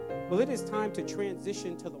Well, it is time to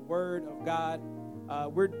transition to the Word of God.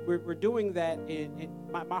 We're doing that, and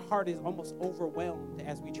my heart is almost overwhelmed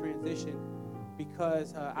as we transition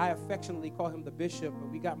because I affectionately call him the bishop, but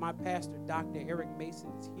we got my pastor, Dr. Eric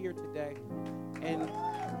Mason, is here today. And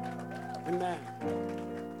amen.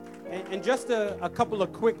 And just a couple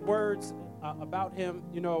of quick words about him.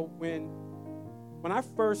 You know, when I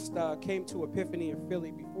first came to Epiphany in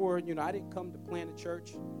Philly, before, I didn't come to plant a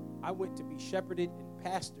church. I went to be shepherded and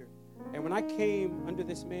pastored. And when I came under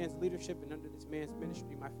this man's leadership and under this man's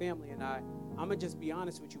ministry, my family and I'm going to just be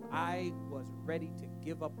honest with you, I was ready to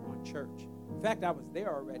give up on church. In fact, I was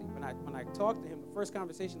there already. When I talked to him, the first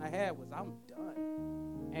conversation I had was, I'm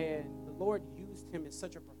done. And the Lord used him in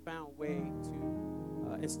such a profound way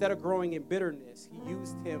to, instead of growing in bitterness, he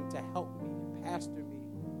used him to help me and pastor me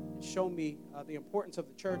and show me the importance of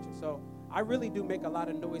the church. And so I really do make a lot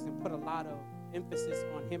of noise and put a lot of emphasis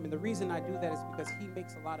on him. And the reason I do that is because he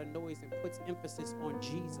makes a lot of noise and puts emphasis on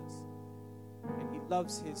Jesus. And he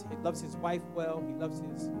loves his wife well. He loves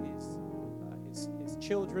his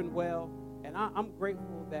children well. And I'm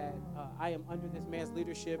grateful that I am under this man's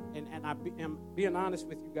leadership. And I'm being honest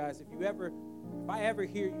with you guys. If I ever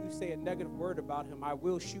hear you say a negative word about him, I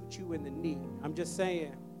will shoot you in the knee. I'm just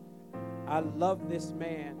saying, I love this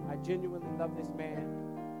man. I genuinely love this man.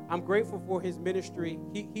 I'm grateful for his ministry.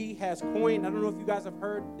 He has coined, I don't know if you guys have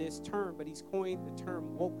heard this term, but he's coined the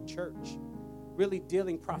term woke church, really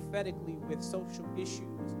dealing prophetically with social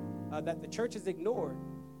issues that the church has ignored.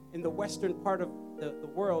 In the western part of the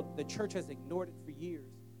world, the church has ignored it for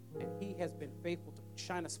years, and he has been faithful to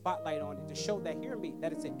shine a spotlight on it to show that, hear me,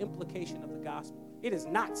 that it's an implication of the gospel. It is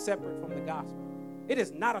not separate from the gospel. It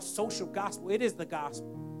is not a social gospel. It is the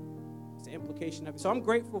gospel. It's the implication of it. So I'm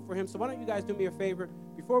grateful for him. So why don't you guys do me a favor?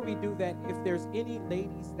 Before we do that, if there's any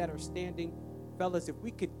ladies that are standing, fellas, if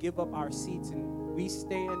we could give up our seats and we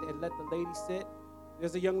stand and let the ladies sit.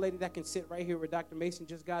 There's a young lady that can sit right here where Dr. Mason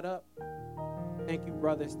just got up. Thank you,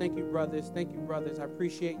 brothers. Thank you, brothers. Thank you, brothers. I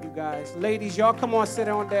appreciate you guys. Ladies, y'all come on, sit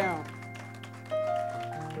on down.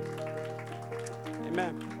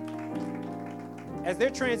 Amen. As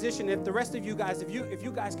they're transitioning, if the rest of you guys, if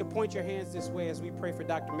you guys could point your hands this way as we pray for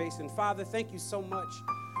Dr. Mason. Father, thank you so much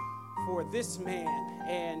for this man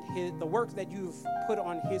and the work that you've put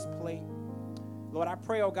on his plate. Lord, I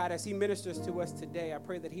pray, oh God, as he ministers to us today, I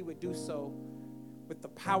pray that he would do so with the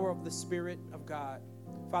power of the Spirit of God.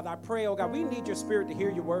 Father, I pray, oh God, we need your Spirit to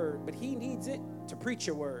hear your word, but he needs it to preach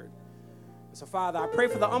your word. So, Father, I pray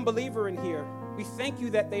for the unbeliever in here. We thank you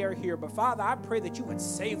that they are here, but Father, I pray that you would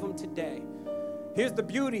save them today. Here's the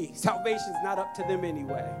beauty. Salvation's not up to them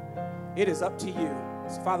anyway. It is up to you.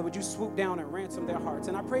 So, Father, would you swoop down and ransom their hearts?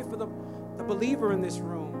 And I pray for the believer in this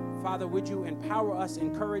room. Father, would you empower us,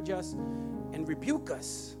 encourage us, and rebuke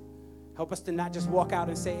us? Help us to not just walk out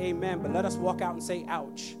and say amen, but let us walk out and say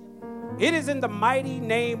ouch. It is in the mighty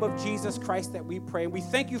name of Jesus Christ that we pray. And we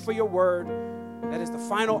thank you for your word that is the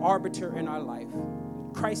final arbiter in our life.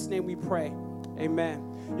 In Christ's name we pray.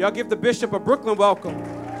 Amen. Y'all give the Bishop of Brooklyn welcome.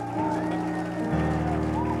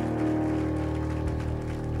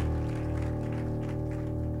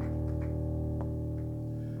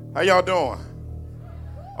 How y'all doing?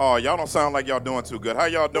 Oh, y'all don't sound like y'all doing too good. How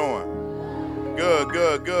y'all doing?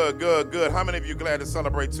 Good. How many of you glad to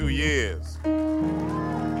celebrate 2 years?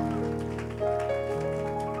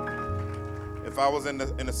 If I was in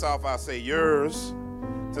the South, I'd say yours.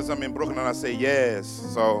 Since I'm in Brooklyn, I say yes.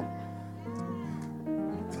 So,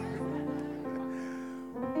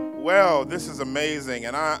 well, this is amazing,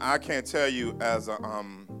 and I can't tell you as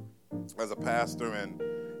a pastor and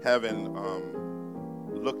having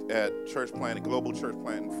looked at church planting, global church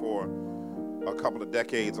planting for a couple of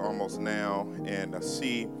decades almost now, and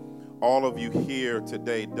see all of you here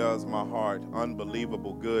today does my heart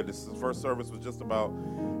unbelievable good. This first service was just about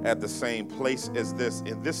at the same place as this,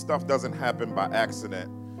 and this stuff doesn't happen by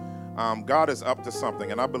accident. God is up to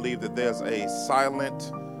something, and I believe that there's a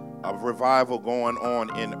silent revival going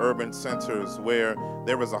on in urban centers where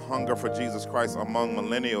there is a hunger for Jesus Christ among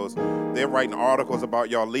millennials. They're writing articles about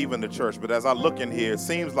y'all leaving the church, but as I look in here, it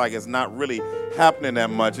seems like it's not really happening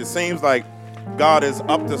that much. It seems like God is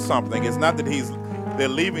up to something. It's not that they're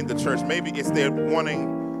leaving the church. Maybe it's they're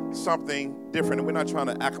wanting something different, and we're not trying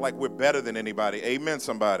to act like we're better than anybody. Amen,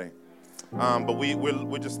 somebody. But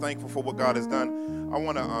we're just thankful for what God has done. I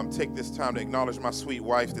want to take this time to acknowledge my sweet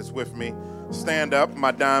wife that's with me. Stand up,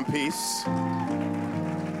 my dime piece.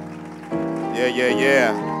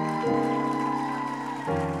 Yeah.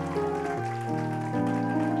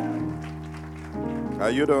 How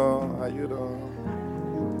you doing?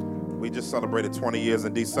 We just celebrated 20 years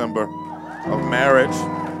in December of marriage.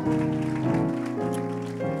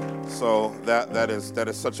 So that is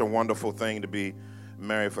such a wonderful thing to be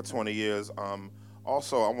married for 20 years.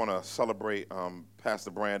 Also, I want to celebrate Pastor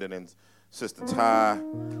Brandon and Sister Ty.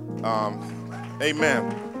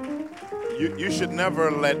 Amen. You should never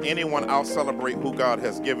let anyone out celebrate who God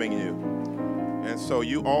has given you. And so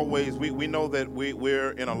you always, we know that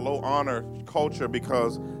we're in a low honor culture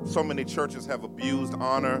because so many churches have abused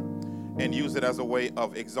honor and used it as a way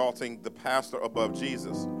of exalting the pastor above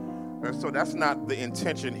Jesus. And so that's not the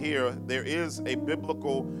intention here. There is a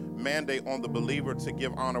biblical mandate on the believer to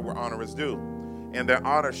give honor where honor is due. And their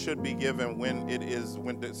honor should be given when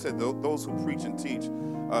it said those who preach and teach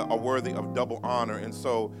are worthy of double honor. And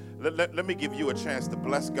so let me give you a chance to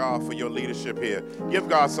bless God for your leadership here. Give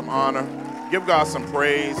God some honor. Give God some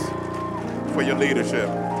praise for your leadership.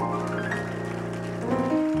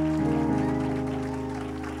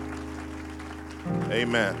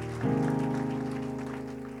 Amen.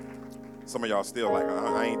 Some of y'all still like,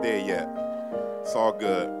 I ain't there yet. It's all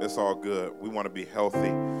good. It's all good. We want to be healthy.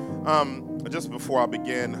 Just before I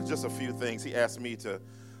begin, just a few things. He asked me to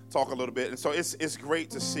talk a little bit. And so it's great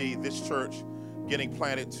to see this church getting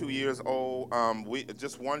planted 2 years old.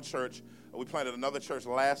 Just one church. We planted another church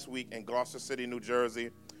last week in Gloucester City, New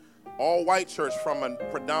Jersey. All-white church from a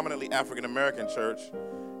predominantly African-American church,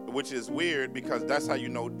 which is weird because that's how you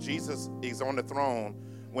know Jesus is on the throne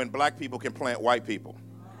when black people can plant white people.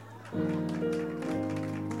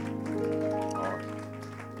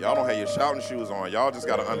 Y'all don't have your shouting shoes on. Y'all just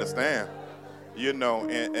got to understand,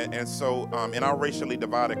 and so in our racially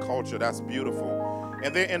divided culture, that's beautiful.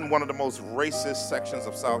 And they're in one of the most racist sections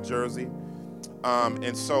of South Jersey.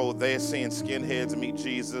 And so they're seeing skinheads meet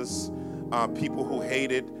Jesus, people who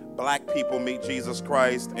hated black people meet Jesus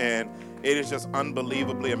Christ. And it is just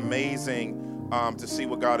unbelievably amazing to see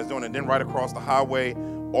what God is doing. And then right across the highway,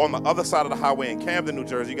 on the other side of the highway in Camden, New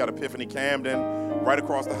Jersey, you got Epiphany Camden. Right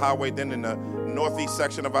across the highway, then in the northeast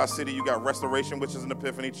section of our city, you got Restoration, which is an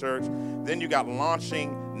Epiphany church. Then you got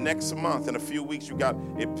launching next month. In a few weeks, you got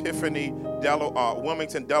Epiphany,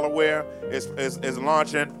 Wilmington, Delaware is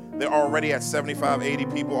launching. They're already at 75, 80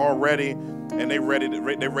 people already, and they're ready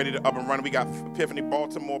to up and running. We got Epiphany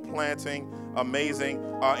Baltimore planting, amazing.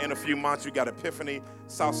 In a few months, you got Epiphany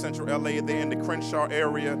South Central LA. They're in the Crenshaw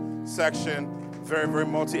area section. Very, very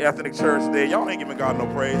multi-ethnic church there. Y'all ain't giving God no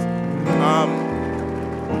praise.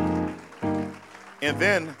 And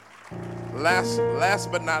then,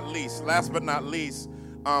 last but not least,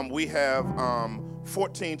 we have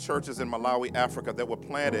 14 churches in Malawi, Africa that were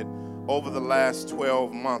planted over the last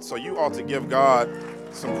 12 months. So you ought to give God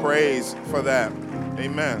some praise for that.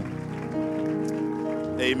 Amen.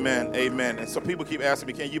 Amen. Amen. And so people keep asking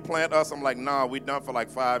me, can you plant us? I'm like, nah, we done for like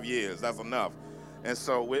 5 years. That's enough. And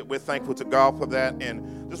so we're thankful to God for that.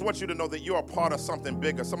 And just want you to know that you are part of something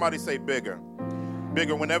bigger. Somebody say bigger.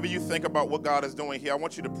 Bigger. Whenever you think about what God is doing here, I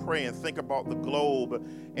want you to pray and think about the globe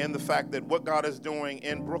and the fact that what God is doing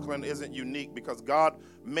in Brooklyn isn't unique because God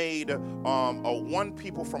made a one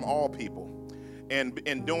people from all people. And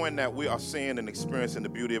in doing that, we are seeing and experiencing the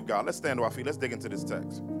beauty of God. Let's stand to our feet. Let's dig into this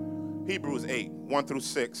text. Hebrews 8, 1 through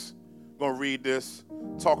 6. I'm going to read this,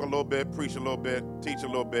 talk a little bit, preach a little bit, teach a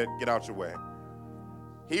little bit, get out your way.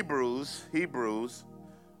 Hebrews.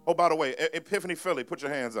 Oh, by the way, Epiphany Philly, put your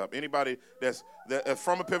hands up. Anybody that's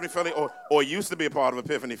from Epiphany Philly or used to be a part of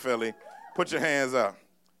Epiphany Philly, put your hands up.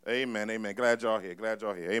 Amen, amen. Glad y'all here.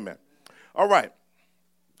 Amen. All right.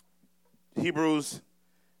 Hebrews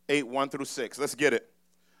 8, 1 through 6. Let's get it.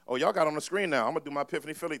 Oh, y'all got it on the screen now. I'm going to do my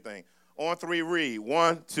Epiphany Philly thing. On 3, read.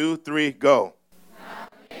 1, 2, 3, go.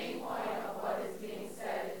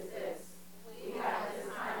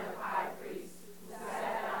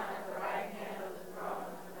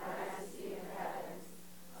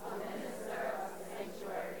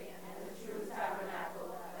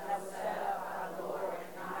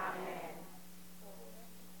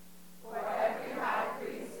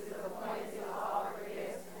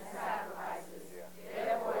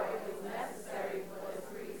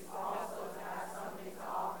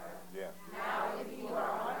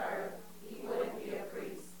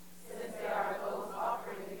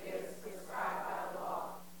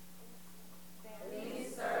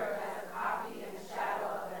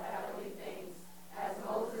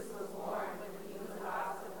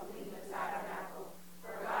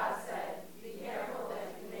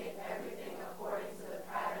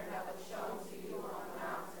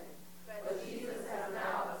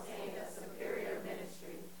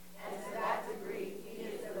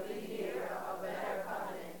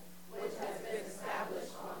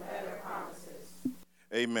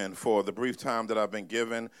 Amen. For the brief time that I've been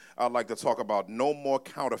given, I'd like to talk about no more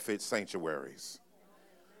counterfeit sanctuaries.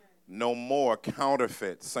 No more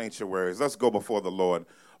counterfeit sanctuaries. Let's go before the Lord.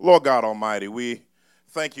 Lord God Almighty, we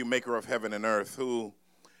thank you, maker of heaven and earth, who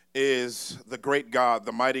is the great God,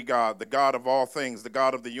 the mighty God, the God of all things, the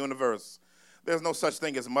God of the universe. There's no such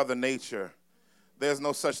thing as Mother Nature. There's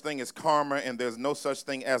no such thing as karma, and there's no such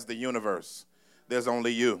thing as the universe. There's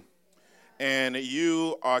only you. And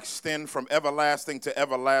you extend from everlasting to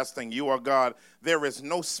everlasting. You are God. There is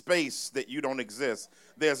no space that you don't exist.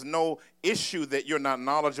 There's no issue that you're not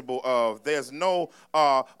knowledgeable of. There's no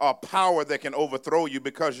power that can overthrow you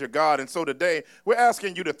because you're God. And so today, we're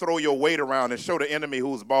asking you to throw your weight around and show the enemy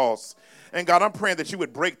who's boss. And God, I'm praying that you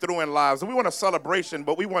would break through in lives. And we want a celebration,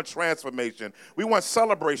 but we want transformation. We want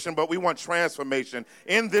celebration, but we want transformation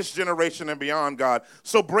in this generation and beyond, God.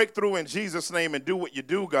 So break through in Jesus' name and do what you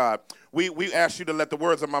do, God. We ask you to let the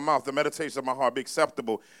words of my mouth, the meditation of my heart be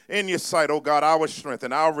acceptable in your sight, oh God, our strength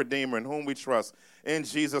and our Redeemer in whom we trust. In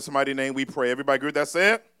Jesus' mighty name we pray. Everybody agree that's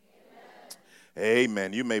it? Amen.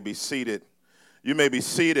 Amen. You may be seated. You may be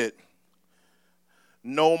seated.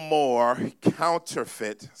 No more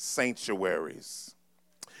counterfeit sanctuaries.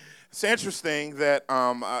 It's interesting that,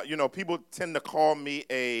 people tend to call me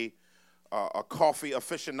a coffee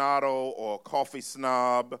aficionado or coffee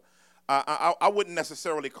snob. I wouldn't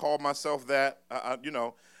necessarily call myself that.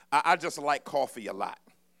 I just like coffee a lot.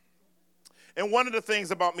 And one of the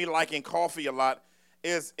things about me liking coffee a lot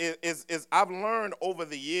is I've learned over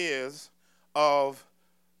the years of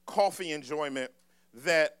coffee enjoyment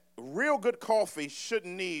that real good coffee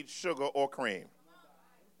shouldn't need sugar or cream.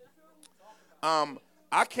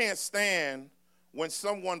 I can't stand when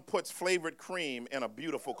someone puts flavored cream in a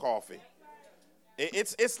beautiful coffee.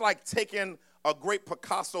 It's like taking a great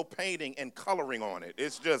Picasso painting and coloring on it.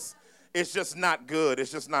 It's just not good.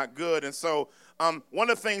 It's just not good. And so one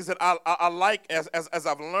of the things that I like as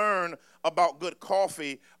I've learned about good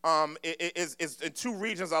coffee is in two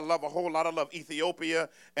regions I love a whole lot. I love Ethiopia,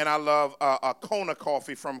 and I love Kona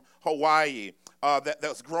coffee from Hawaii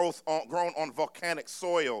that's grown on volcanic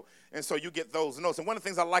soil. And so you get those notes. And one of the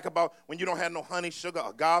things I like about when you don't have no honey, sugar,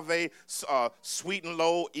 agave, sweet and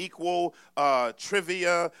low, equal,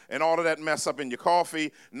 trivia, and all of that mess up in your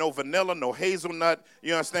coffee. No vanilla, no hazelnut.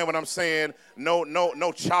 You understand what I'm saying?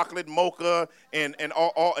 No chocolate mocha and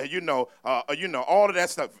all all of that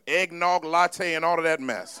stuff. Eggnog latte and all of that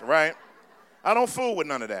mess, right? I don't fool with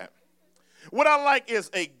none of that. What I like is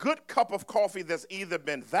a good cup of coffee that's either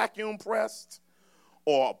been vacuum pressed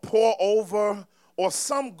or pour over, or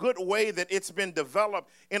some good way that it's been developed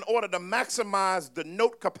in order to maximize the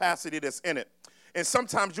note capacity that's in it. And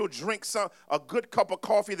sometimes you'll drink a good cup of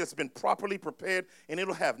coffee that's been properly prepared, and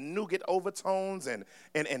it'll have nougat overtones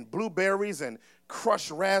and blueberries and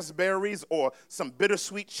crushed raspberries or some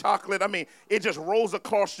bittersweet chocolate. I mean, it just rolls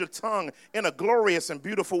across your tongue in a glorious and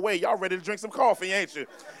beautiful way. Y'all ready to drink some coffee, ain't you?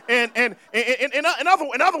 And in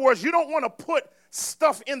other words, you don't want to put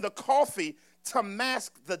stuff in the coffee to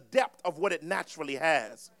mask the depth of what it naturally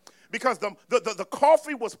has. Because the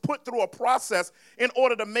coffee was put through a process in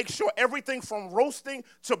order to make sure everything from roasting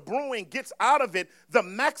to brewing gets out of it the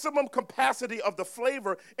maximum capacity of the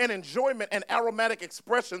flavor and enjoyment and aromatic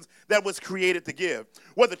expressions that was created to give.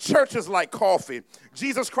 Well, the church is like coffee.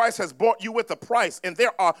 Jesus Christ has bought you with a price, and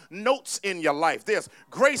there are notes in your life. There's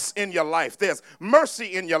grace in your life. There's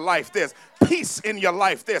mercy in your life. There's peace in your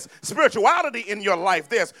life. There's spirituality in your life.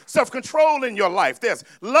 There's self-control in your life. There's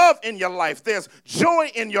love in your life. There's joy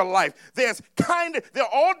in your life. There are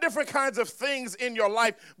all different kinds of things in your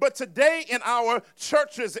life. But today in our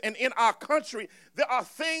churches and in our country, there are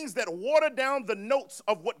things that water down the notes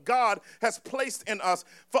of what God has placed in us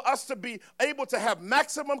for us to be able to have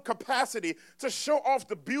maximum capacity to show off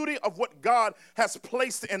the beauty of what God has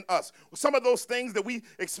placed in us. Some of those things that we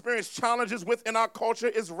experience challenges with in our culture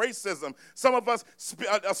is racism. Some of us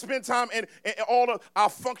spend time in all of our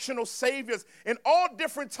functional saviors and all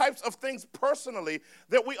different types of things personally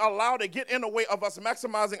that we allow to get in the way of us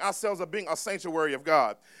maximizing ourselves of being a sanctuary of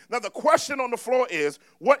God. Now, the question on the floor is,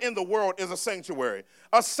 what in the world is a sanctuary?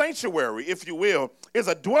 A sanctuary, if you will, is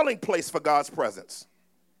a dwelling place for God's presence.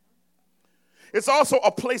 It's also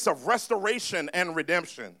a place of restoration and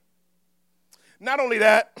redemption. Not only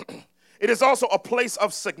that, it is also a place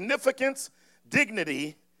of significance,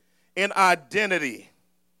 dignity, and identity.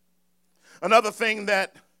 Another thing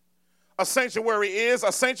that a sanctuary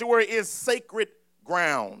is sacred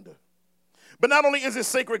ground. But not only is it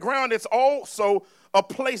sacred ground, it's also a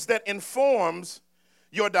place that informs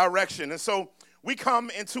your direction. And so we come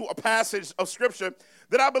into a passage of Scripture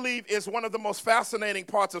that I believe is one of the most fascinating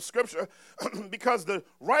parts of Scripture because the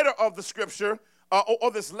writer of the Scripture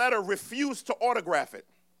or this letter refused to autograph it.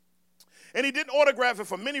 And he didn't autograph it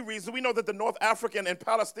for many reasons. We know that the North African and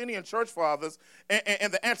Palestinian church fathers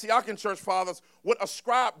and the Antiochian church fathers would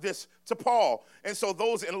ascribe this to Paul. And so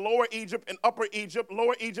those in Lower Egypt and Upper Egypt,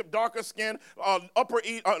 Lower Egypt, darker skin,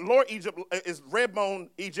 Lower Egypt is red-bone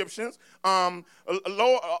Egyptians.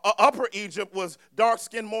 Upper Egypt was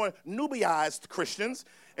dark-skinned, more Nubiized Christians.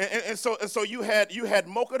 And so you had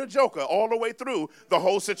Mocha the Joker all the way through the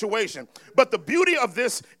whole situation. But the beauty of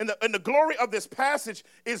this and the glory of this passage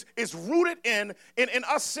is rooted in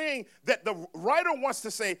us seeing that the writer wants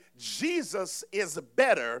to say Jesus is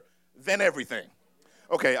better than everything.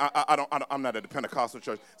 Okay, I'm not at the Pentecostal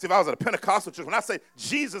church. See, if I was at a Pentecostal church, when I say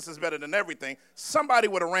Jesus is better than everything, somebody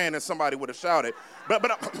would have ran and somebody would have shouted.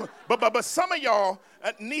 But some of y'all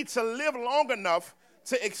need to live long enough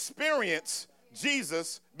to experience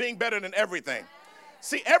Jesus being better than everything.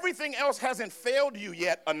 See, everything else hasn't failed you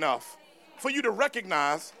yet enough for you to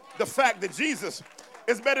recognize the fact that Jesus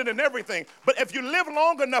is better than everything. But if you live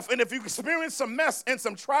long enough, and if you experience some mess and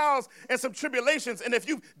some trials and some tribulations, and if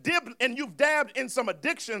you've dabbed in some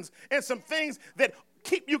addictions and some things that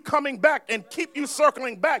keep you coming back and keep you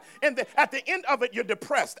circling back, and at the end of it, you're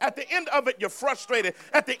depressed. At the end of it, you're frustrated.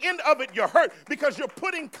 At the end of it, you're hurt because you're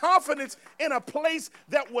putting confidence in a place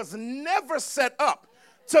that was never set up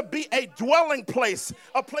to be a dwelling place,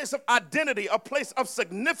 a place of identity, a place of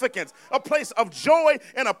significance, a place of joy,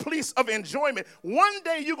 and a place of enjoyment. One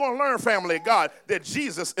day you're going to learn, family of God, that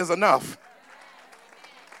Jesus is enough.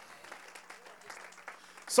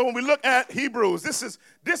 So when we look at Hebrews, this is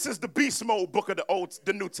the beast mode book of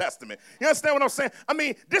the New Testament. You understand what I'm saying? I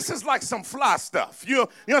mean, this is like some fly stuff. You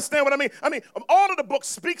understand what I mean? I mean, all of the book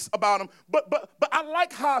speaks about him, but I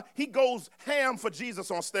like how he goes ham for Jesus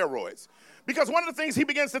on steroids. Because one of the things he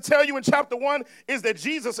begins to tell you in chapter 1 is that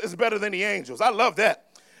Jesus is better than the angels. I love that.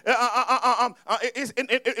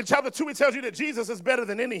 In chapter 2, he tells you that Jesus is better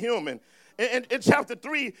than any human. In chapter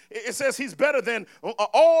 3, it says he's better than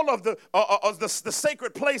all of the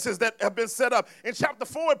sacred places that have been set up. In chapter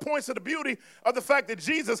 4, it points to the beauty of the fact that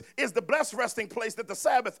Jesus is the blessed resting place, that the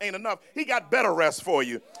Sabbath ain't enough. He got better rest for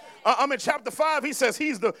you. In chapter 5, he says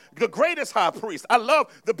he's the greatest high priest. I love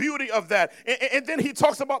the beauty of that. And then he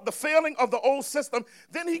talks about the failing of the old system.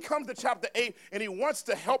 Then he comes to chapter 8, and he wants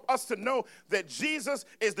to help us to know that Jesus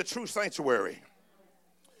is the true sanctuary.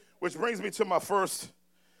 Which brings me to my first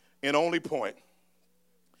and only point.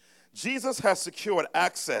 Jesus has secured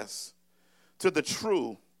access to the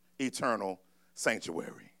true eternal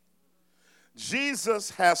sanctuary.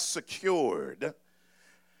 Jesus has secured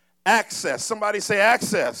access. Somebody say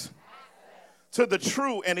access to the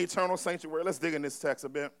true and eternal sanctuary. Let's dig in this text a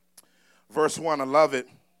bit. Verse 1, I love it.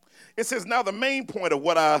 It says, now the main point of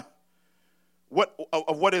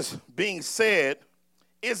what is being said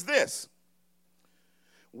is this.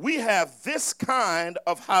 We have this kind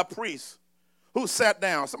of high priest who sat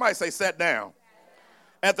down. Somebody say sat down.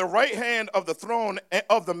 At the right hand of the throne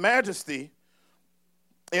of the majesty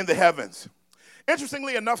in the heavens.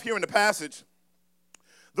 Interestingly enough, here in the passage,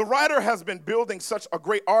 the writer has been building such a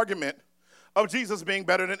great argument of Jesus being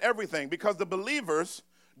better than everything because the believers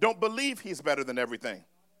don't believe he's better than everything.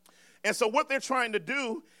 And so what they're trying to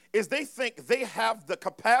do is they think they have the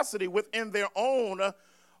capacity within their own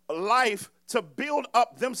life to build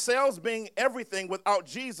up themselves being everything without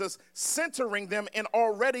Jesus centering them and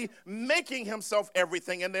already making himself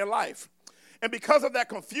everything in their life. And because of that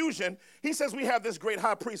confusion, he says we have this great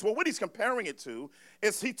high priest. Well, what he's comparing it to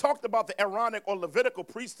is he talked about the Aaronic or Levitical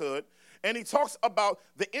priesthood, and he talks about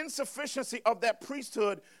the insufficiency of that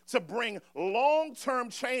priesthood to bring long-term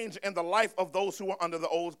change in the life of those who are under the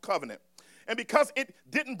old covenant. And because it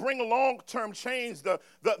didn't bring long-term change, the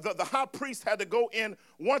high priest had to go in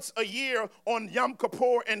once a year on Yom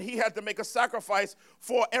Kippur, and he had to make a sacrifice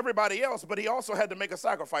for everybody else, but he also had to make a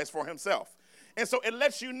sacrifice for himself. And so it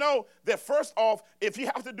lets you know that, first off, if you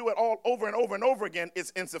have to do it all over and over and over again, it's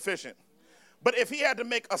insufficient. But if he had to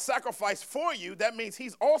make a sacrifice for you, that means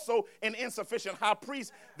he's also an insufficient high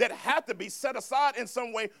priest that had to be set aside in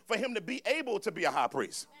some way for him to be able to be a high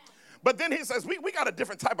priest. But then he says, we got a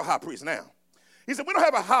different type of high priest now. He said, we don't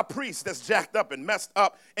have a high priest that's jacked up and messed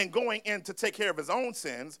up and going in to take care of his own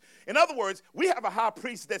sins. In other words, we have a high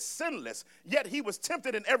priest that's sinless, yet he was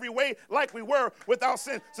tempted in every way like we were without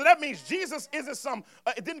sin. So that means Jesus isn't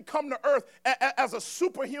it didn't come to earth as a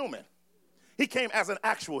superhuman. He came as an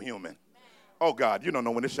actual human. Oh God, you don't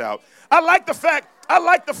know when to shout. I like the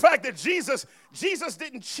fact that Jesus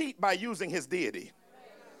didn't cheat by using his deity.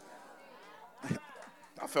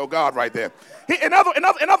 I felt God right there. In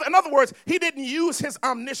other words, he didn't use his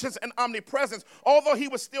omniscience and omnipresence. Although he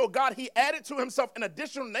was still God, he added to himself an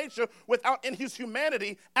additional nature without in his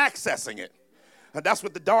humanity accessing it. That's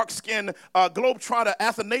what the dark-skinned globetrotter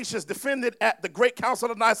Athanasius defended at the Great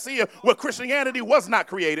Council of Nicaea, where Christianity was not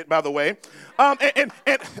created, by the way.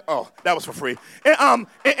 Oh, that was for free. And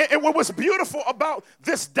what was beautiful about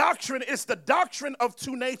this doctrine is the doctrine of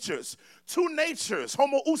two natures. Two natures,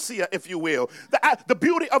 homoousia, if you will. The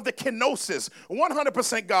beauty of the kenosis,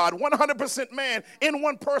 100% God, 100% man in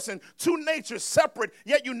one person. Two natures separate,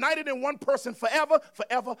 yet united in one person forever,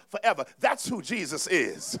 forever, forever. That's who Jesus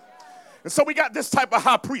is. And so we got this type of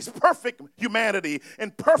high priest, perfect humanity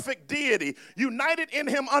and perfect deity, united in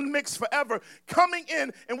him, unmixed forever, coming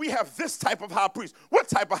in, and we have this type of high priest. What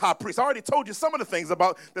type of high priest? I already told you some of the things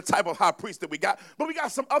about the type of high priest that we got, but we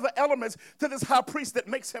got some other elements to this high priest that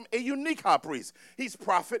makes him a unique high priest. He's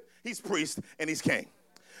prophet, he's priest, and he's king.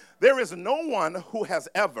 There is no one who has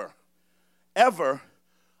ever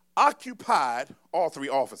occupied all three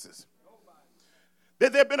offices.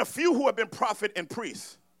 There have been a few who have been prophet and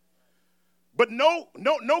priest. But no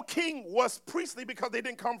king was priestly because they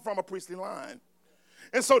didn't come from a priestly line.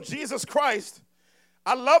 And so Jesus Christ,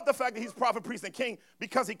 I love the fact that he's prophet, priest, and king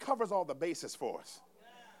because he covers all the bases for us.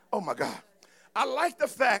 Oh, my God. I like the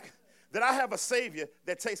fact that I have a Savior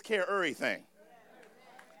that takes care of everything.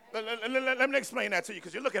 Let me explain that to you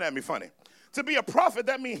because you're looking at me funny. To be a prophet,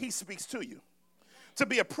 that means he speaks to you. To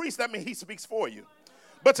be a priest, that means he speaks for you.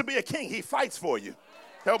 But to be a king, he fights for you.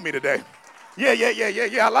 Help me today. Yeah,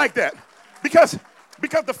 I like that. Because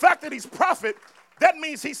the fact that he's prophet, that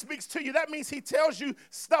means he speaks to you. That means he tells you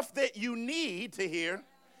stuff that you need to hear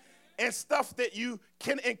and stuff that you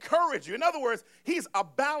can encourage you. In other words, he's a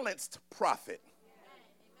balanced prophet.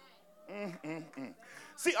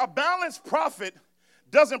 See, a balanced prophet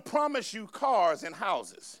doesn't promise you cars and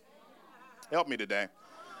houses. Help me today.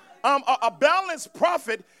 A balanced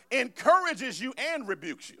prophet encourages you and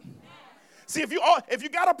rebukes you. See, if you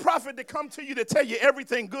got a prophet to come to you to tell you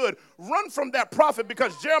everything good, run from that prophet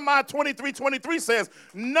because Jeremiah 23:23 says,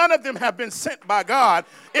 none of them have been sent by God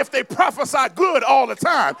if they prophesy good all the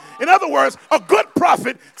time. In other words, a good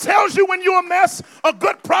prophet tells you when you're a mess. A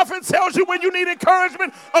good prophet tells you when you need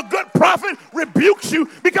encouragement. A good prophet rebukes you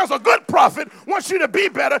because a good prophet wants you to be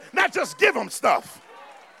better, not just give them stuff.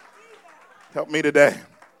 Help me today.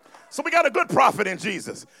 So we got a good prophet in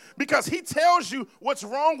Jesus because he tells you what's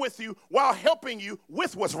wrong with you while helping you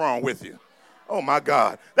with what's wrong with you. Oh, my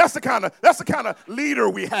God. That's the kind of leader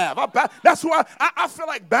we have. That's why I feel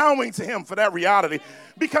like bowing to him for that reality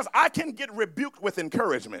because I can get rebuked with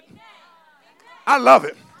encouragement. I love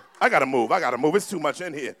it. I got to move. It's too much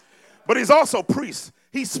in here. But he's also priest.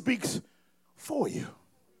 He speaks for you.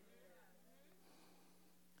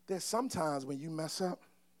 There's sometimes when you mess up,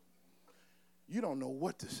 you don't know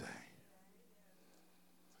what to say.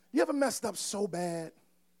 You ever messed up so bad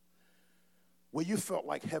where you felt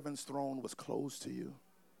like heaven's throne was closed to you?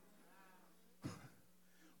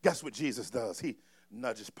 Guess what Jesus does? He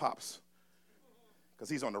nudges Pops because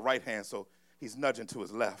he's on the right hand, so he's nudging to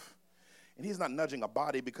his left. And he's not nudging a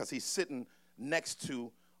body because he's sitting next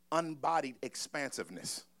to unbodied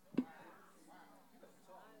expansiveness.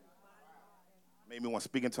 Made me want to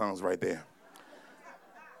speak in tongues right there.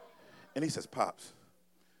 And he says, Pops,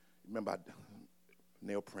 remember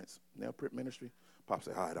nail print ministry? Pops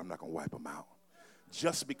said, all right, I'm not going to wipe them out.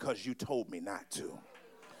 Just because you told me not to.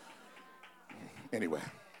 Anyway.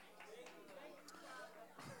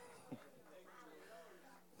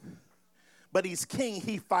 But he's king,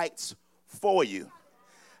 he fights for you.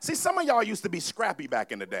 See, some of y'all used to be scrappy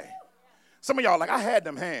back in the day. Some of y'all like, I had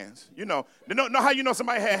them hands. You know how you know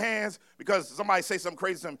somebody had hands? Because somebody say something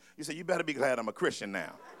crazy to them. You say, you better be glad I'm a Christian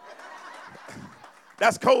now.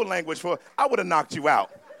 That's code language for, I would have knocked you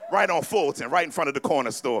out right on Fulton, right in front of the corner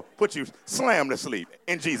store, put you slam to sleep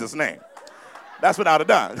in Jesus' name. That's what I'd have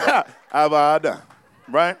done. I'd have done,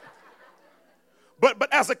 right?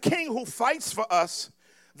 But as a king who fights for us,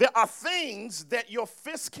 there are things that your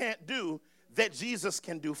fist can't do that Jesus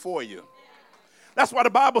can do for you. That's why the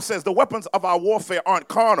Bible says the weapons of our warfare aren't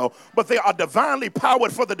carnal, but they are divinely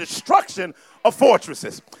powered for the destruction of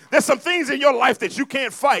fortresses. There's some things in your life that you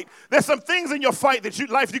can't fight. There's some things in your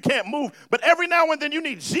life you can't move. But every now and then you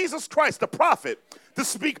need Jesus Christ, the prophet, to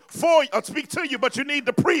speak to you, but you need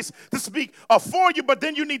the priest to speak for you, but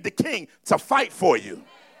then you need the king to fight for you.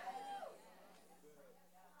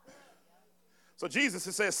 So Jesus,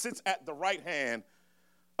 it says, sits at the right hand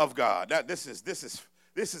of God. This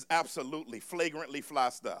is absolutely flagrantly fly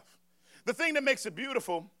stuff. The thing that makes it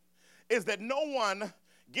beautiful is that no one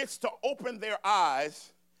gets to open their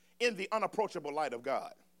eyes in the unapproachable light of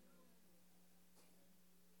God.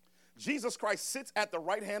 Jesus Christ sits at the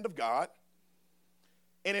right hand of God,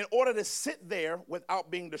 and in order to sit there without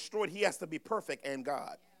being destroyed, he has to be perfect and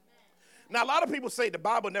God. Now, a lot of people say the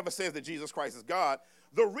Bible never says that Jesus Christ is God.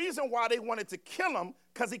 The reason why they wanted to kill him,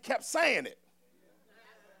 because he kept saying it.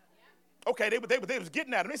 Okay, they was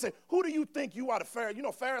getting at him. They said, who do you think you are? The Pharisees, you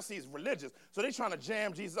know, Pharisees religious, so they trying to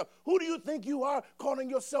jam Jesus up. Who do you think you are, calling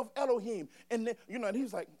yourself Elohim? And then, you know, and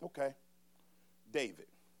he's like, okay, David,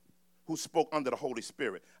 who spoke under the Holy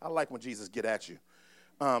Spirit. I like when Jesus get at you,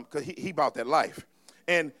 because he about that life.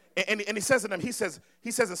 And he says to them, he says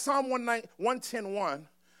in Psalm 110:1,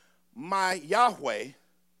 my Yahweh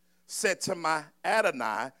said to my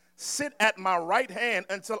Adonai, sit at my right hand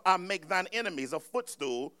until I make thine enemies a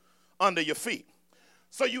footstool under your feet.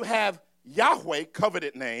 So you have Yahweh,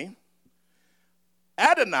 coveted name,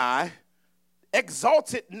 Adonai,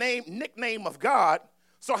 exalted name, nickname of God.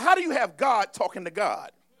 So how do you have God talking to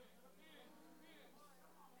God?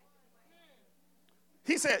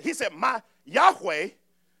 He said, my Yahweh,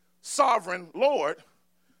 sovereign Lord,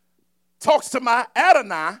 talks to my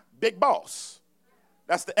Adonai, big boss.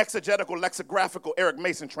 That's the exegetical, lexicographical Eric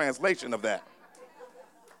Mason translation of that.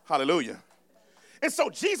 Hallelujah. And so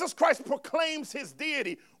Jesus Christ proclaims his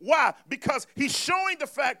deity. Why? Because he's showing the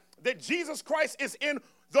fact that Jesus Christ is in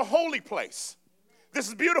the holy place. This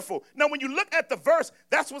is beautiful. Now, when you look at the verse,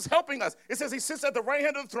 that's what's helping us. It says he sits at the right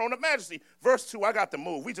hand of the throne of majesty. Verse 2, I got to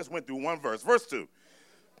move. We just went through one verse. Verse 2.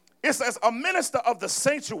 It says, a minister of the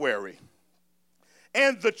sanctuary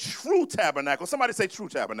and the true tabernacle. Somebody say true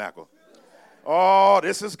tabernacle. Oh,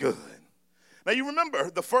 this is good. Now, you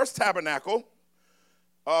remember the first tabernacle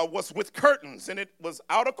was with curtains, and it was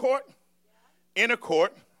outer court, inner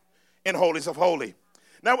court, and holies of holy.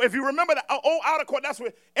 Now, if you remember the old outer court, that's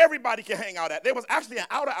where everybody can hang out at. There was actually an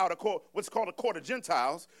outer court, what's called a court of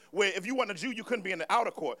Gentiles, where if you weren't a Jew, you couldn't be in the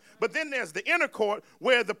outer court. But then there's the inner court,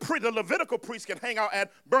 where the Levitical priest can hang out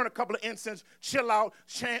at, burn a couple of incense, chill out,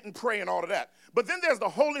 chant and pray and all of that. But then there's the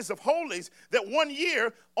holies of holies that 1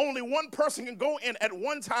 year, only one person can go in at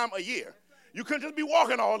one time a year. You couldn't just be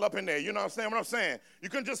walking all up in there. You know what I'm saying? You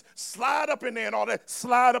couldn't just slide up in there and all that,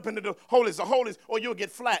 slide up into the holies of holies, or you'll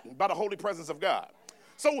get flattened by the holy presence of God.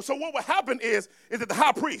 So what would happen is that the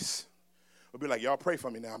high priest would be like, y'all pray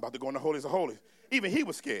for me now. I'm about to go in the holies of holies. Even he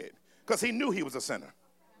was scared because he knew he was a sinner.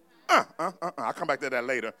 I'll come back to that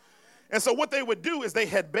later. And so what they would do is they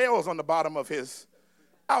had bells on the bottom of his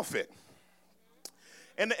outfit.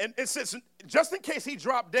 And it says, just in case he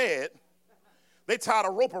dropped dead, they tied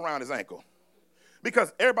a rope around his ankle.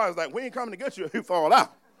 Because everybody's like, we ain't coming to get you if you fall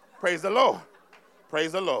out. Praise the Lord.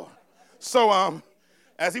 Praise the Lord. So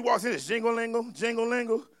as he walks in, it's jingle-lingle,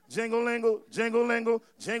 jingle-lingle, jingle-lingle, jingle-lingle,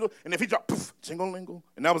 jingle. And if he dropped, poof, jingle-lingle,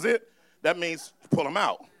 and that was it, that means pull him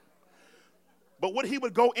out. But what he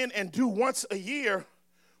would go in and do once a year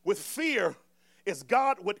with fear is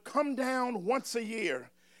God would come down once a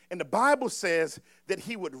year, and the Bible says that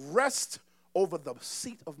he would rest over the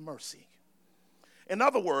seat of mercy. In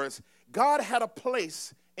other words, God had a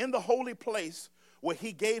place in the holy place where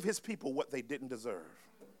he gave his people what they didn't deserve.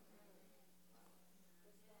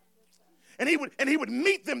 And he would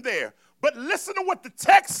meet them there. But listen to what the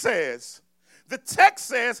text says. The text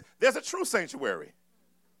says there's a true sanctuary.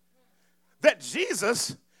 That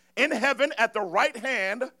Jesus in heaven at the right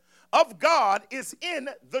hand of God is in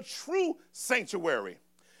the true sanctuary.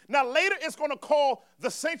 Now later it's going to call the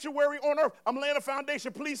sanctuary on earth. I'm laying a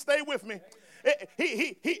foundation. Please stay with me.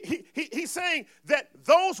 He's saying that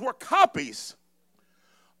those were copies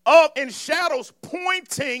of and shadows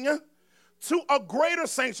pointing to a greater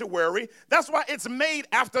sanctuary. That's why it's made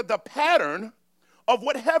after the pattern of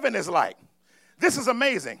what heaven is like. This is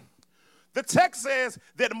amazing. The text says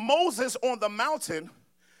that Moses on the mountain,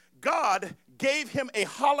 God gave him a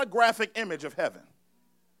holographic image of heaven.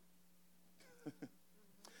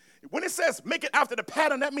 When it says make it after the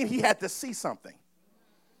pattern, that means he had to see something.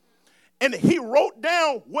 And he wrote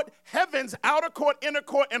down what heaven's outer court, inner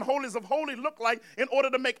court, and holies of holies look like in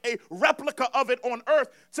order to make a replica of it on earth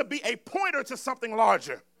to be a pointer to something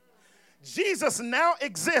larger. Jesus now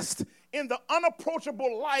exists in the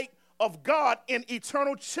unapproachable light of God in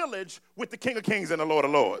eternal chillage with the King of Kings and the Lord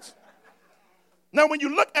of Lords. Now, when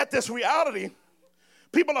you look at this reality,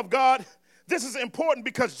 people of God, this is important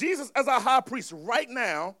because Jesus as our high priest right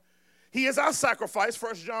now, he is our sacrifice,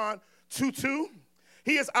 1 John 2:2.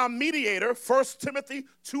 He is our mediator, 1 Timothy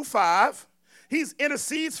 2:5. He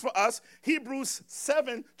intercedes for us, Hebrews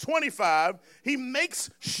 7:25. He makes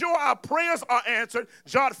sure our prayers are answered,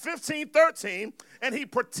 John 15:13. And he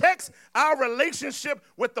protects our relationship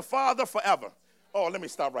with the Father forever. Oh, let me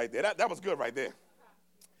stop right there. That was good right there.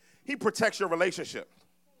 He protects your relationship.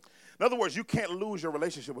 In other words, you can't lose your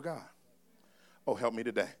relationship with God. Oh, help me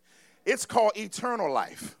today. It's called eternal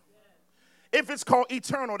life. If it's called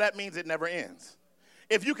eternal, that means it never ends.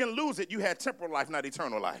 If you can lose it, you had temporal life, not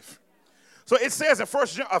eternal life. So it says in 1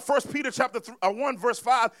 Peter chapter 1, verse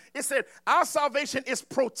 5, it said, our salvation is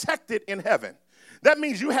protected in heaven. That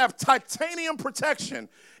means you have titanium protection.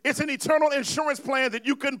 It's an eternal insurance plan that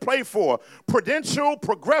you couldn't pay for. Prudential,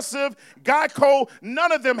 Progressive, Geico,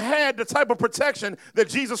 none of them had the type of protection that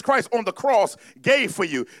Jesus Christ on the cross gave for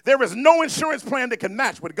you. There is no insurance plan that can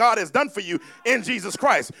match what God has done for you in Jesus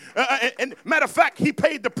Christ. And matter of fact, he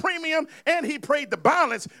paid the premium and he paid the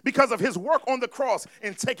balance because of his work on the cross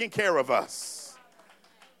in taking care of us.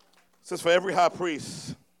 It says, for every high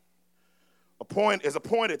priest is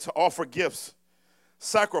appointed to offer gifts,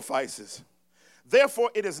 sacrifices. Therefore,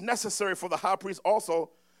 it is necessary for the high priest also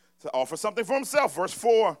to offer something for himself. Verse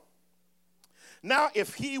 4. Now,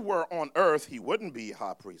 if he were on earth, he wouldn't be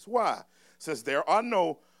high priest. Why? It says there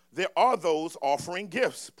are those offering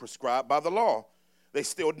gifts prescribed by the law. They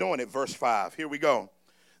still doing it. Verse 5. Here we go.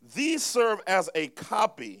 These serve as a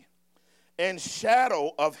copy and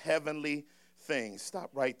shadow of heavenly things. Stop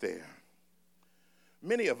right there.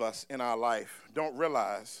 Many of us in our life don't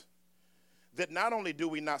realize that not only do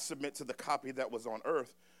we not submit to the copy that was on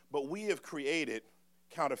earth, but we have created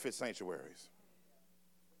counterfeit sanctuaries.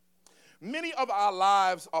 Many of our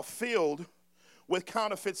lives are filled with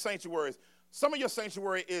counterfeit sanctuaries. Some of your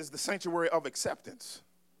sanctuary is the sanctuary of acceptance,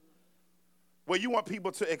 where you want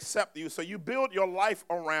people to accept you. So you build your life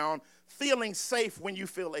around feeling safe when you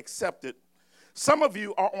feel accepted. Some of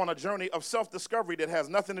you are on a journey of self-discovery that has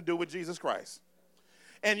nothing to do with Jesus Christ.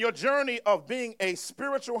 And your journey of being a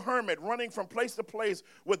spiritual hermit, running from place to place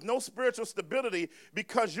with no spiritual stability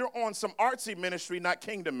because you're on some artsy ministry, not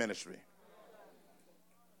kingdom ministry.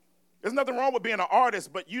 There's nothing wrong with being an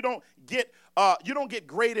artist, but you don't get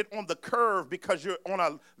graded on the curve because you're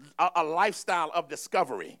on a lifestyle of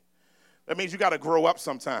discovery. That means you got to grow up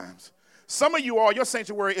sometimes. Some of you all, your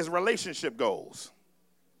sanctuary is relationship goals.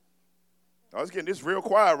 I was getting this real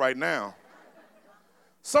quiet right now.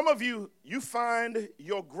 Some of you, you find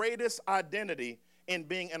your greatest identity in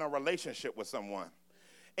being in a relationship with someone.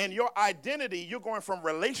 And your identity, you're going from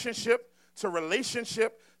relationship to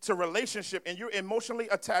relationship to relationship, and you're emotionally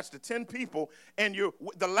attached to 10 people, and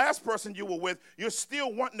the last person you were with, you're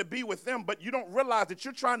still wanting to be with them, but you don't realize that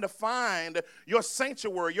you're trying to find your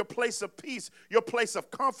sanctuary, your place of peace, your place of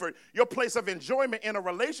comfort, your place of enjoyment in a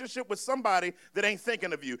relationship with somebody that ain't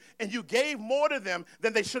thinking of you. And you gave more to them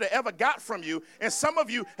than they should have ever got from you. And some of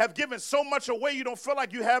you have given so much away you don't feel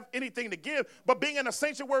like you have anything to give. But being in a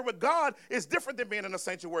sanctuary with God is different than being in a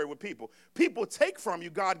sanctuary with people. People take from you,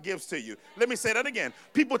 God gives to you. Let me say that again.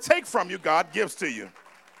 People take from you, God gives to you.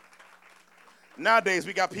 Nowadays,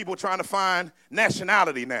 we got people trying to find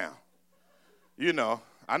nationality now. You know,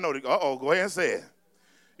 I know, go ahead and say it.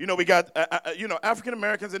 You know, we got, African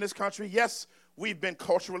Americans in this country. Yes, we've been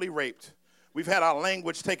culturally raped. We've had our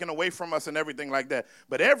language taken away from us and everything like that.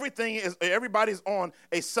 But everybody's on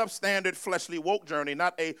a substandard fleshly woke journey,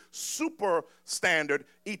 not a super standard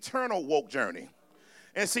eternal woke journey.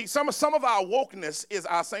 And see, some of our wokeness is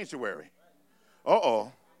our sanctuary.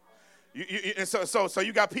 So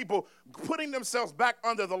you got people putting themselves back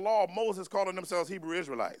under the law of Moses, calling themselves Hebrew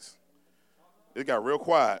Israelites. It got real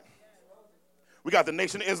quiet. We got the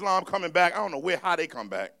Nation of Islam coming back. I don't know how they come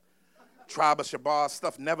back. Tribe of Shabazz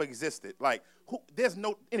stuff never existed.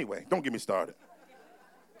 Anyway, don't get me started.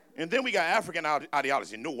 And then we got African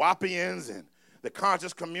ideology, Nuwapians and the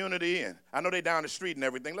conscious community. And I know they down the street and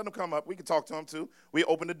everything. Let them come up. We can talk to them too. We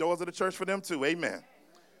open the doors of the church for them too. Amen.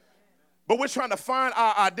 But we're trying to find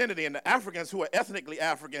our identity. And the Africans who are ethnically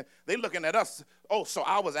African, they looking at us, so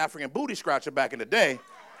I was African booty scratcher back in the day.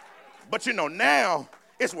 But now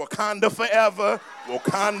it's Wakanda forever,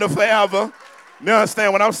 Wakanda forever. You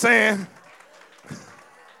understand what I'm saying?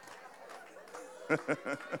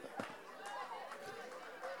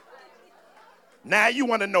 Now you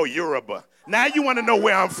want to know Yoruba. Now you want to know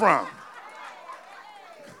where I'm from.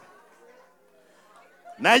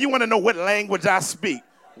 Now you want to know what language I speak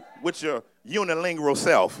with your unilingual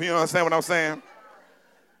self. You understand what I'm saying?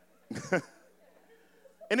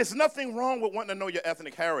 And there's nothing wrong with wanting to know your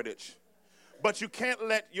ethnic heritage, but you can't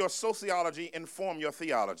let your sociology inform your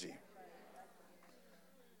theology.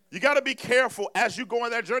 You got to be careful as you go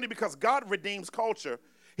on that journey because God redeems culture.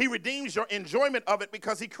 He redeems your enjoyment of it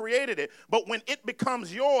because he created it. But when it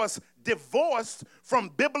becomes yours, divorced from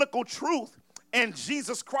biblical truth and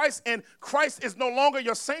Jesus Christ, and Christ is no longer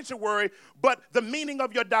your sanctuary, but the meaning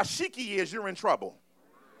of your dashiki is you're in trouble.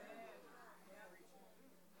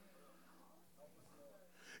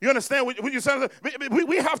 You understand what you're saying?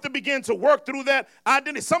 We have to begin to work through that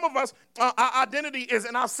identity. Some of us, our identity is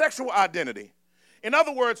in our sexual identity. In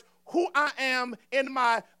other words, who I am in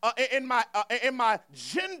my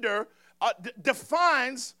gender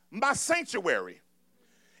defines my sanctuary.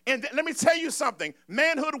 And let me tell you something,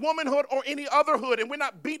 manhood, womanhood, or any other hood, and we're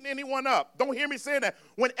not beating anyone up. Don't hear me saying that.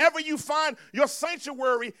 Whenever you find your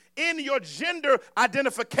sanctuary in your gender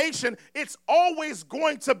identification, it's always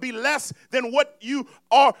going to be less than what you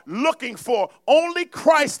are looking for. Only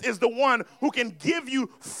Christ is the one who can give you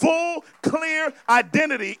full, clear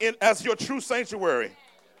identity as your true sanctuary.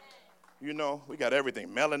 You know, we got everything,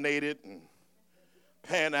 melanated and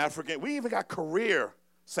Pan-African. We even got career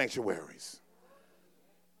sanctuaries.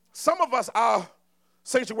 Some of us, our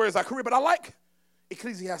sanctuary is our career, but I like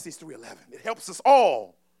Ecclesiastes 3:11. It helps us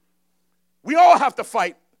all. We all have to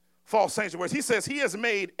fight false sanctuaries. He says he has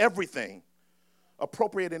made everything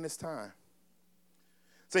appropriate in his time.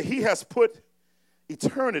 So he has put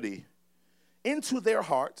eternity into their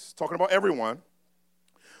hearts, talking about everyone,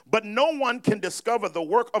 but no one can discover the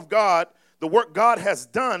work of God, the work God has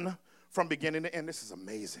done from beginning to end. This is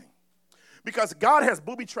amazing. Because God has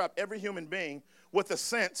booby-trapped every human being with a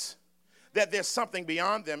sense that there's something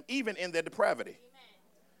beyond them, even in their depravity. Amen.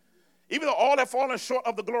 Even though all have fallen short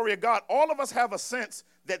of the glory of God, all of us have a sense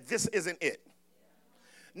that this isn't it.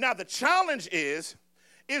 Now, the challenge is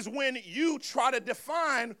when you try to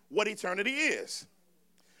define what eternity is.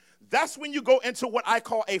 That's when you go into what I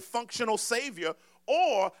call a functional savior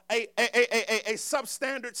or a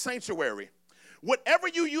substandard sanctuary. Whatever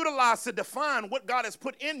you utilize to define what God has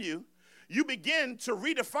put in you, you begin to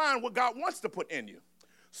redefine what God wants to put in you.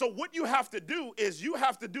 So what you have to do is you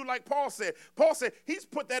have to do like Paul said. Paul said he's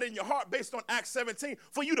put that in your heart based on Acts 17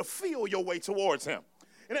 for you to feel your way towards him.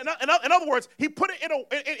 In other words, he put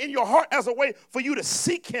it in your heart as a way for you to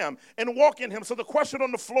seek him and walk in him. So the question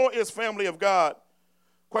on the floor is, family of God,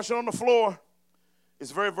 question on the floor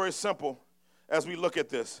is very, very simple as we look at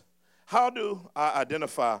this. How do I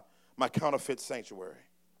identify my counterfeit sanctuary?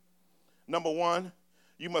 Number one,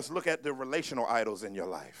 you must look at the relational idols in your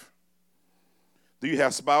life. Do you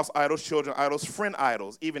have spouse idols, children idols, friend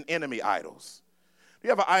idols, even enemy idols? Do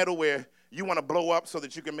you have an idol where you want to blow up so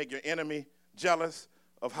that you can make your enemy jealous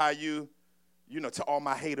of how you to all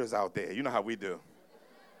my haters out there? You know how we do.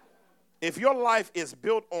 If your life is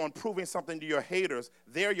built on proving something to your haters,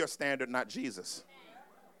 they're your standard, not Jesus.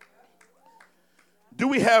 Do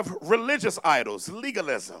we have religious idols,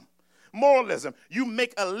 legalism? Moralism. You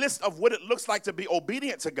make a list of what it looks like to be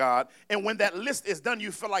obedient to God, and when that list is done,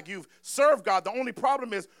 you feel like you've served God. The only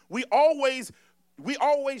problem is we always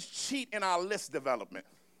cheat in our list development.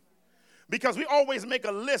 Because we always make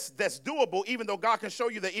a list that's doable, even though God can show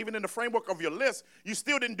you that even in the framework of your list, you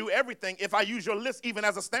still didn't do everything. If I use your list even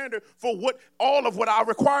as a standard for what all of what I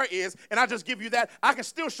require is, and I just give you that, I can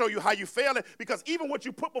still show you how you fail it. Because even what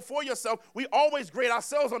you put before yourself, we always grade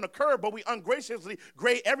ourselves on the curve, but we ungraciously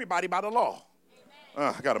grade everybody by the law.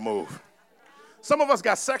 I got to move. Some of us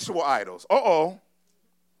got sexual idols.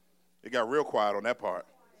 It got real quiet on that part.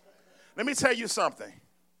 Let me tell you something.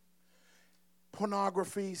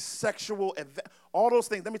 Pornography, sexual, all those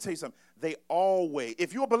things, let me tell you something. They always,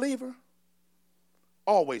 if you're a believer,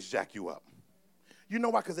 always jack you up. You know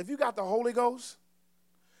why? Because if you got the Holy Ghost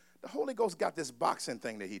got this boxing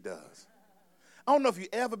thing that he does. I don't know if you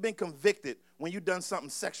ever been convicted when you done something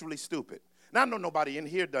sexually stupid. Now, I know nobody in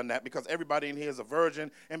here done that because everybody in here is a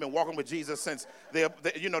virgin and been walking with Jesus since they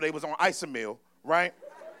was on Isomil, right?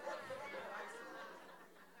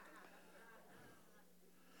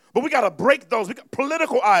 But we got to break those. We got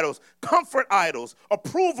political idols, comfort idols,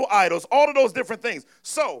 approval idols, all of those different things.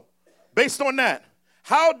 So, based on that,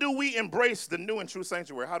 how do we embrace the new and true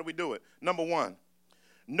sanctuary? How do we do it? Number one,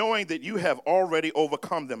 knowing that you have already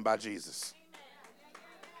overcome them by Jesus.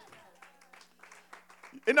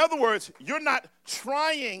 In other words, you're not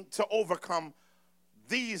trying to overcome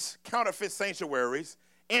these counterfeit sanctuaries.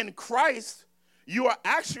 In Christ, you are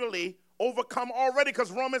actually overcome already,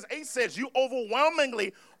 because Romans 8 says you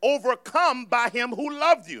overwhelmingly overcome by him who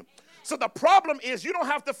loved you. So the problem is you don't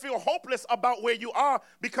have to feel hopeless about where you are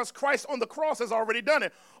because Christ on the cross has already done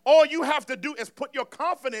it. All you have to do is put your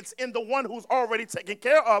confidence in the one who's already taken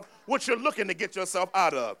care of what you're looking to get yourself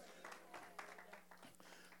out of.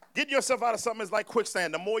 Getting yourself out of something is like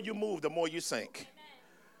quicksand. The more you move, the more you sink.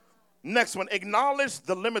 Next one, acknowledge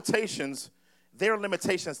the limitations, their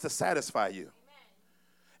limitations to satisfy you.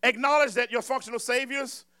 Acknowledge that your functional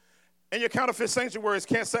saviors and your counterfeit sanctuaries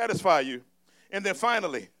can't satisfy you. And then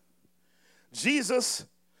finally, Jesus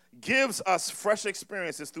gives us fresh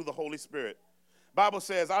experiences through the Holy Spirit. Bible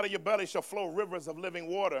says, out of your belly shall flow rivers of living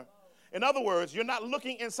water. In other words, you're not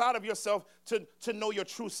looking inside of yourself to know your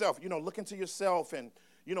true self. Look into yourself and,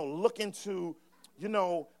 look into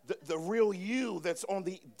the real you that's on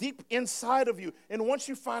the deep inside of you. And once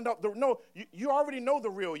you find out, you already know the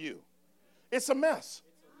real you. It's a mess.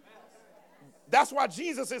 That's why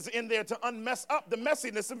Jesus is in there to unmess up the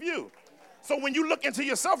messiness of you. So when you look into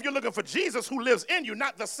yourself, you're looking for Jesus who lives in you,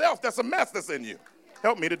 not the self that's a mess that's in you.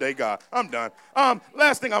 Help me today, God. I'm done.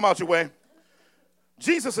 Last thing, I'm out your way.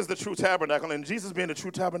 Jesus is the true tabernacle, and Jesus being the true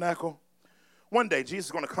tabernacle, one day Jesus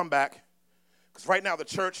is going to come back, because right now the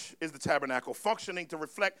church is the tabernacle, functioning to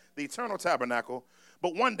reflect the eternal tabernacle.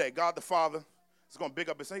 But one day, God the Father is going to big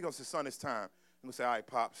up and say, he's going to say, son, it's time. He's going to say, all right,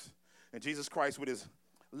 Pops. And Jesus Christ with his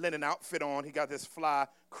linen outfit on, he got this fly,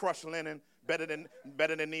 crushed linen, better than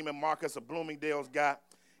Neiman Marcus or Bloomingdale's got.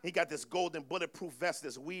 He got this golden bulletproof vest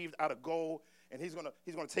that's weaved out of gold. And he's gonna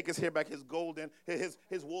take his hair back, his golden, his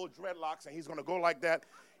wool dreadlocks, and he's gonna go like that.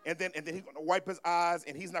 And then he's gonna wipe his eyes,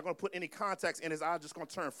 and he's not gonna put any contacts in his eyes, just gonna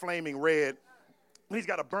turn flaming red. He's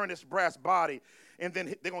got a burnished brass body. And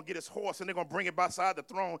then they're gonna get his horse, and they're gonna bring it beside the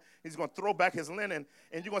throne. He's gonna throw back his linen,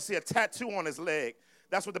 and you're gonna see a tattoo on his leg.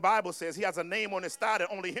 That's what the Bible says. He has a name on his thigh that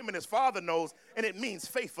only him and his Father knows, and it means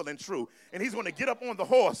faithful and true. And he's gonna get up on the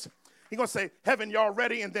horse. He's going to say, heaven, y'all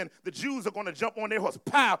ready? And then the Jews are going to jump on their horse,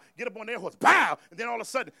 pow, get up on their horse, pow. And then all of a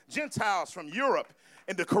sudden, Gentiles from Europe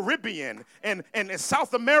and the Caribbean and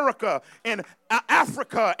South America and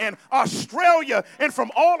Africa and Australia and from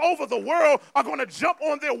all over the world are going to jump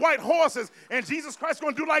on their white horses. And Jesus Christ is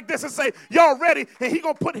going to do like this and say, y'all ready? And he's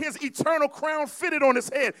going to put his eternal crown fitted on his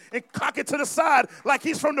head and cock it to the side like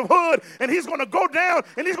he's from the hood. And he's going to go down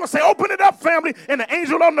and he's going to say, open it up, family. And the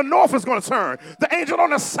angel on the north is going to turn. The angel on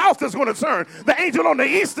the south is going to turn. The angel on the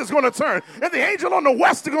east is going to turn. And the angel on the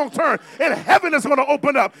west is going to turn. And heaven is going to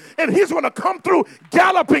open up. And he's going to come through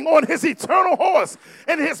galloping on his eternal horse.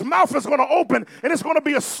 And his mouth is going to open. And it's going to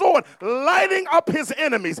be a sword lighting up his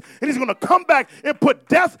enemies. And he's going to come back and put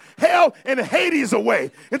death, hell, and Hades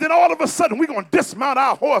away. And then all of a sudden, we're going to dismount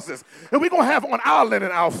our horses. And we're going to have on our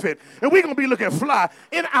linen outfit. And we're going to be looking fly.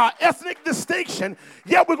 In our ethnic distinction,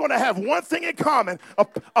 yet we're going to have one thing in common,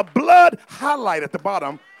 a blood highlight at the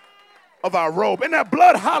bottom of our robe. And that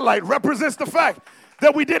blood highlight represents the fact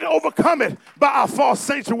that we didn't overcome it by our false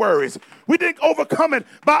sanctuaries. We didn't overcome it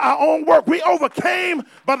by our own work. We overcame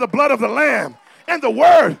by the blood of the Lamb and the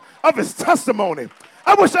word of his testimony.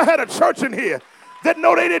 I wish I had a church in here that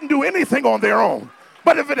know they didn't do anything on their own.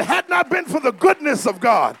 But if it had not been for the goodness of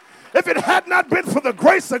God, if it had not been for the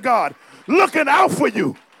grace of God, looking out for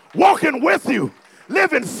you, walking with you,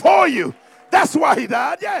 living for you, that's why he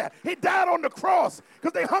died. Yeah, he died on the cross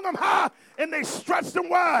because they hung him high and they stretched him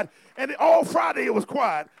wide. And all Friday it was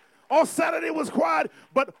quiet. All Saturday it was quiet.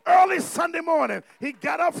 But early Sunday morning, he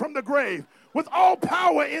got up from the grave with all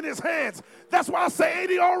power in his hands. That's why I say,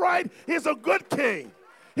 ain't he all right? He's a good king.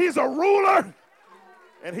 He's a ruler,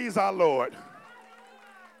 and he's our Lord.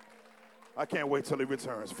 I can't wait till he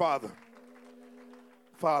returns. Father,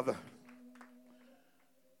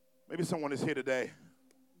 maybe someone is here today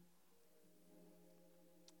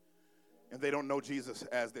and they don't know Jesus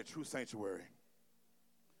as their true sanctuary.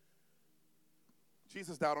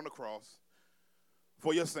 Jesus died on the cross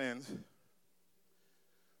for your sins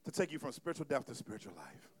to take you from spiritual death to spiritual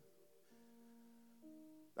life.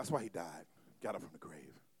 That's why he died, got up from the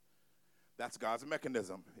grave. That's God's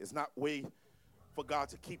mechanism. It's not way for God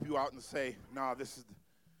to keep you out and say, nah,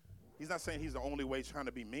 he's not saying he's the only way trying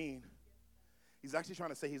to be mean. He's actually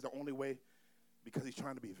trying to say he's the only way because he's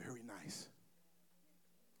trying to be very nice.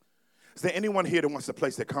 Is there anyone here that wants to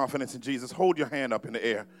place their confidence in Jesus? Hold your hand up in the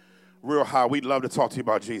air real high. We'd love to talk to you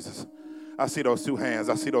about Jesus. I see those two hands.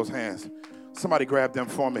 I see those hands. Somebody grab them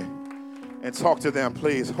for me and talk to them,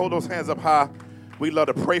 please. Hold those hands up high. We'd love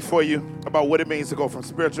to pray for you about what it means to go from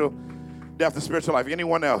spiritual death to spiritual life.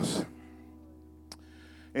 Anyone else?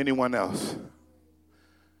 Anyone else?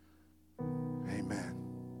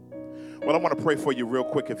 Amen. Well, I want to pray for you real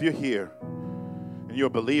quick. If you're here and you're a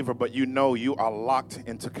believer, but you know you are locked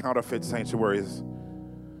into counterfeit sanctuaries,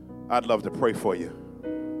 I'd love to pray for you.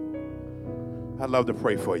 I'd love to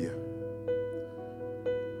pray for you.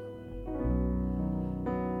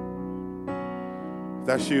 If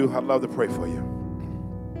that's you, I'd love to pray for you.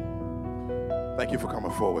 Thank you for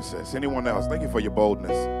coming forward, sis. Anyone else? Thank you for your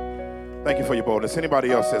boldness. Thank you for your boldness.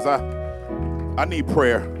 Anybody else says, I need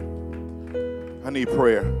prayer. I need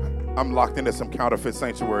prayer. I'm locked into some counterfeit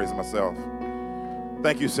sanctuaries myself.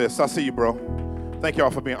 Thank you, sis. I see you, bro. Thank y'all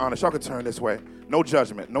for being honest. Y'all can turn this way. No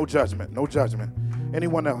judgment, no judgment, no judgment.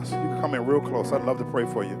 Anyone else? You can come in real close. I'd love to pray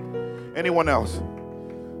for you. Anyone else?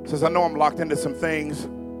 Says, I know I'm locked into some things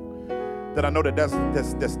that I know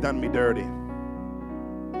that's done me dirty.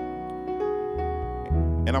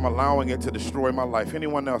 And I'm allowing it to destroy my life.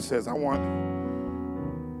 Anyone else says, I want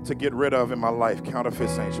to get rid of in my life, counterfeit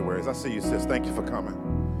sanctuaries. I see you, sis. Thank you for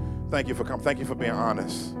coming. Thank you for coming. Thank you for being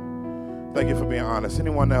honest. Thank you for being honest.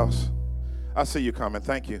 Anyone else? I see you coming.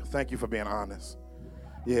 Thank you. Thank you for being honest.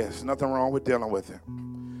 Yes, nothing wrong with dealing with it.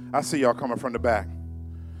 I see y'all coming from the back.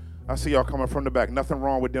 I see y'all coming from the back. Nothing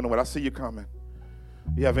wrong with dealing with it. I see you coming.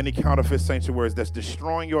 You have any counterfeit sanctuaries that's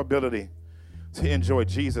destroying your ability to enjoy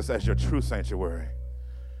Jesus as your true sanctuary,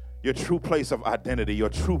 your true place of identity, your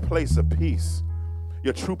true place of peace,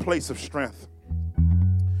 your true place of strength,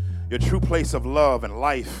 your true place of love and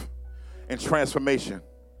life and transformation.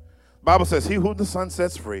 The Bible says, he who the Son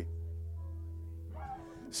sets free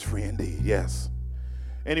is free indeed. Yes.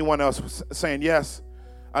 Anyone else saying, yes,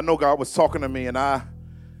 I know God was talking to me and I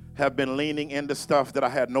have been leaning into stuff that I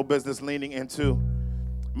had no business leaning into.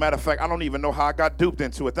 Matter of fact, I don't even know how I got duped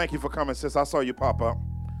into it. Thank you for coming, sis. I saw you pop up.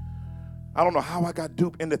 I don't know how I got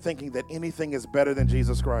duped into thinking that anything is better than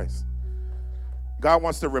Jesus Christ. God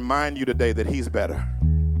wants to remind you today that he's better,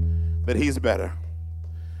 that he's better,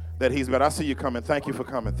 that he's better. I see you coming. Thank you for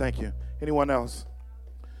coming. Thank you. Anyone else?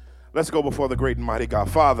 Let's go before the great and mighty God.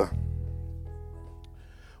 Father,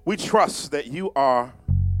 we trust that you are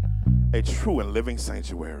a true and living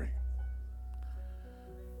sanctuary.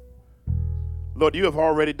 Lord, you have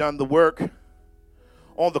already done the work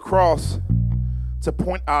on the cross to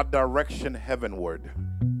point our direction heavenward.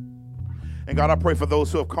 And God, I pray for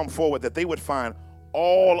those who have come forward that they would find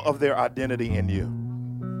all of their identity in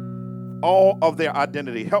you. All of their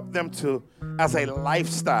identity. Help them to, as a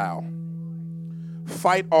lifestyle,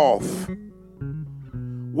 fight off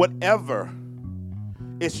whatever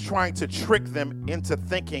is trying to trick them into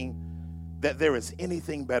thinking that there is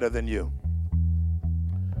anything better than you.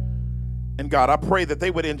 And God, I pray that they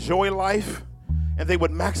would enjoy life and they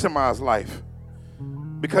would maximize life,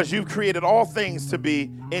 because you've created all things to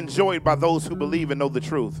be enjoyed by those who believe and know the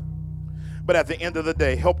truth. But at the end of the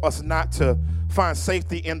day, help us not to find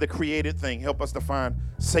safety in the created thing. Help us to find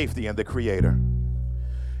safety in the Creator.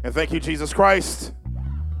 And thank you, Jesus Christ,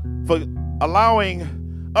 for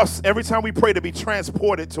allowing us every time we pray to be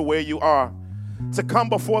transported to where you are, to come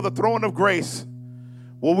before the throne of grace,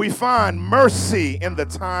 will we find mercy in the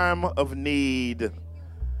time of need.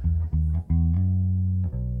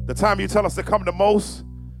 The time you tell us to come the most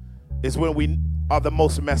is when we are the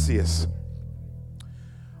most messiest.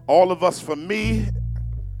 All of us, for me,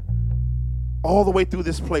 all the way through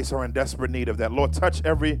this place, are in desperate need of that. Lord, touch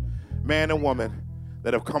every man and woman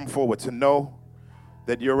that have come forward to know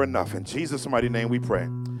that you're enough. In Jesus' mighty name we pray.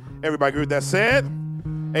 Everybody agree with that said?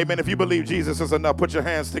 Amen. If you believe Jesus is enough, put your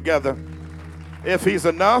hands together. If he's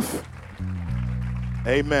enough,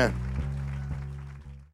 amen.